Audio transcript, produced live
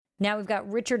Now we've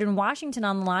got Richard in Washington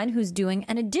on the line who's doing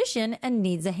an addition and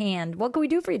needs a hand. What can we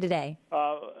do for you today?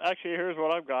 Actually, here's what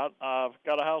I've got. I've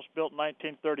got a house built in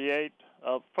 1938.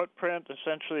 Footprint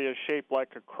essentially is shaped like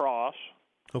a cross.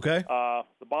 Okay.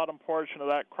 The bottom portion of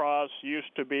that cross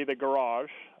used to be the garage.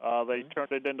 They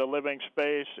turned it into living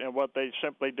space, and what they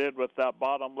simply did with that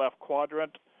bottom left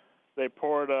quadrant, they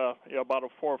poured about a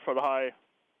 4-foot-high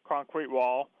concrete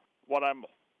wall. What I'm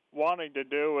wanting to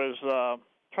do is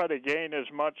try to gain as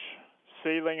much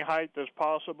ceiling height as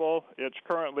possible. It's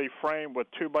currently framed with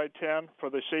 2x10 for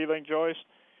the ceiling joist,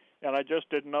 and I just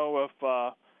didn't know if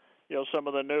some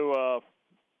of the new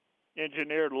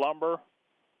engineered lumber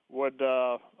would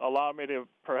allow me to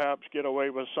perhaps get away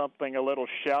with something a little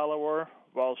shallower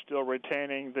while still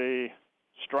retaining the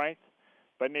strength.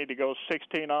 If I need to go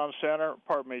 12 on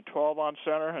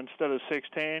center instead of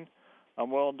 16, I'm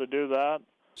willing to do that.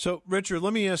 So, Richard,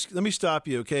 let me stop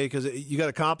you, okay? Because you got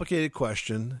a complicated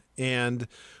question, and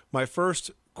my first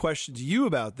question to you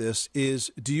about this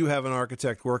is, do you have an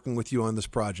architect working with you on this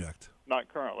project? Not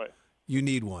currently. You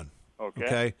need one.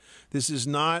 Okay. This is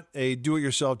not a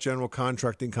do-it-yourself general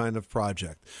contracting kind of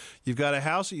project. You've got a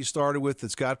house that you started with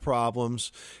that's got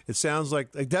problems. It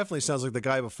definitely sounds like the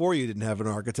guy before you didn't have an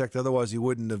architect. Otherwise, he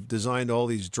wouldn't have designed all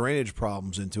these drainage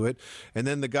problems into it. And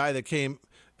then the guy that came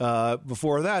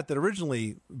before that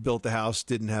originally built the house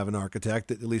didn't have an architect,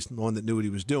 at least one that knew what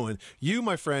he was doing. You,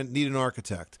 my friend, need an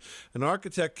architect. An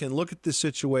architect can look at this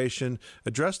situation,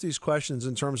 address these questions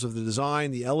in terms of the design,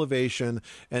 the elevation,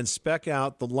 and spec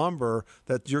out the lumber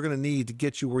that you're going to need to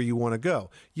get you where you want to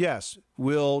go. Yes,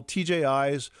 will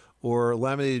TJIs or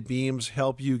laminated beams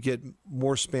help you get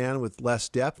more span with less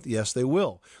depth? Yes, they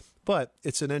will. But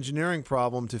it's an engineering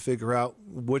problem to figure out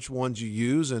which ones you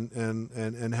use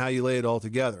and how you lay it all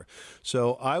together.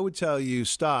 So I would tell you,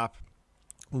 stop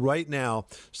right now.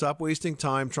 Stop wasting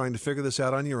time trying to figure this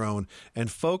out on your own and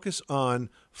focus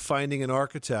on finding an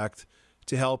architect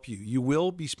to help you. You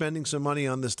will be spending some money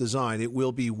on this design. It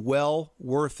will be well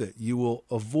worth it. You will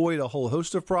avoid a whole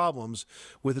host of problems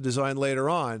with the design later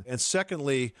on. And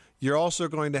secondly, you're also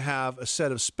going to have a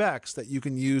set of specs that you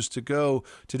can use to go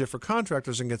to different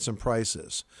contractors and get some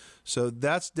prices. So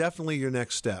that's definitely your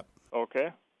next step.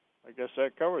 Okay. I guess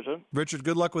that covers it. Richard,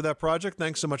 good luck with that project.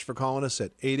 Thanks so much for calling us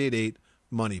at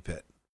 888-MONEY-PIT.